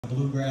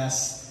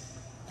Bluegrass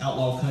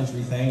outlaw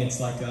country thing.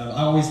 It's like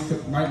I always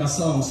write my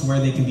songs where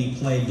they can be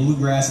played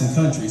bluegrass and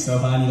country. So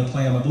if I need to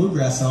play them a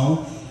bluegrass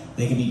song,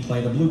 they can be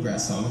played a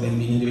bluegrass song. They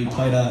need to be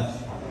played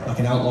like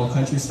an outlaw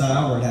country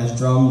style where it has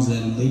drums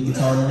and lead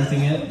guitar and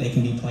everything in it. They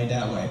can be played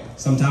that way.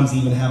 Sometimes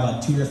even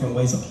have two different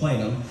ways of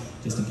playing them.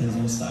 Just depends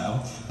on the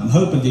style. I'm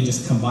hoping to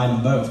just combine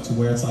them both to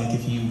where it's like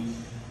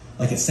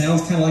it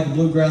sounds kind of like a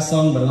bluegrass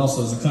song, but it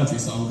also is a country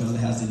song because it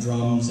has the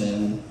drums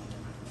and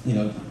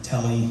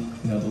telly,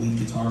 the lead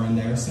guitar in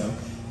there, so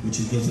which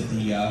gives it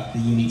the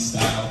unique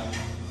style.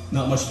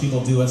 Not much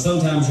people do it.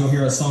 Sometimes you'll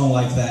hear a song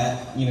like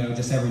that,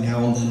 just every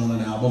now and then on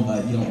an album,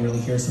 but you don't really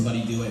hear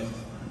somebody do it,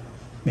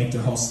 make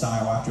their whole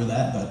style after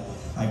that. But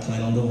I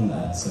plan on doing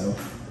that. So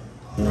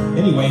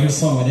anyway, here's a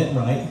song I didn't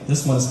write.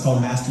 This one is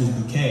called Master's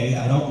Bouquet.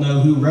 I don't know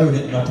who wrote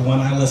it, but the one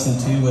I listened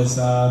to was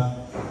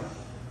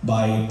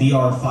by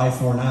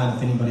BR549.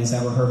 If anybody's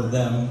ever heard of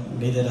them,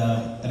 they did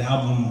an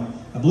album.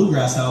 A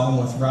bluegrass album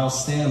with Ralph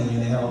Stanley,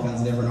 and they had all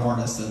kinds of different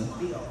artists. And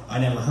I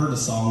never heard the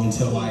song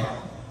until I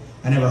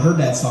never heard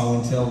that song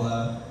until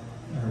I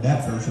heard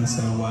that version.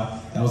 So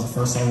that was the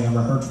first song I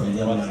ever heard from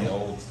them, and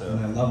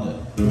I loved it.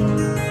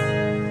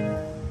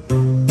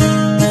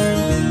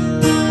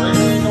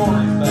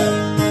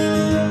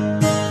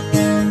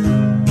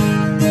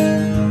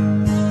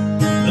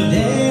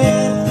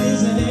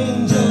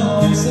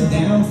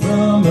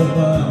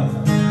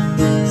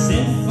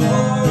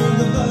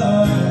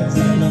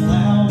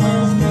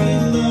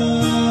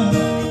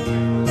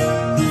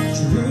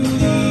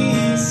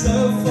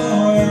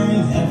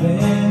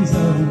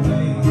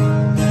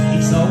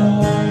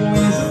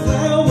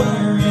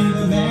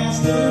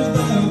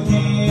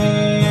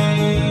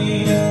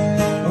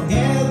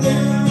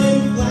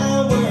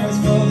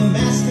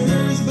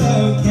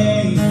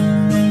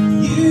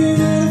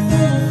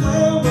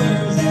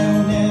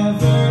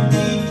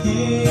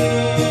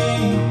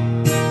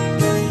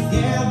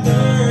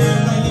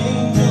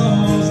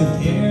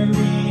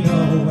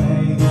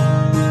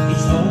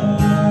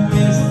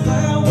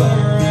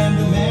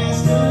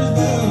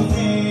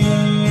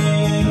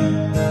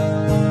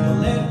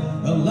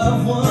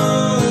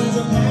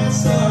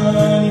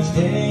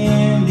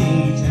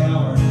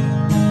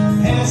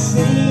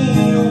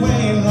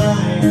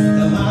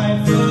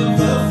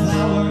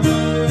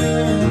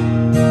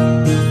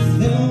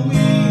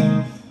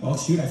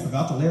 Shoot, I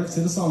forgot the lyrics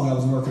to the song I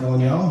was working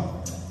on,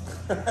 y'all.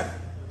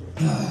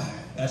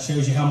 That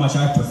shows you how much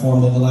I've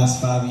performed in the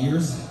last 5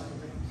 years.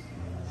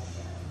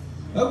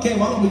 Okay,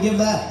 why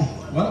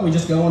don't we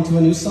just go on to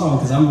a new song,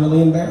 because I'm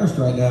really embarrassed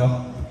right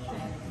now.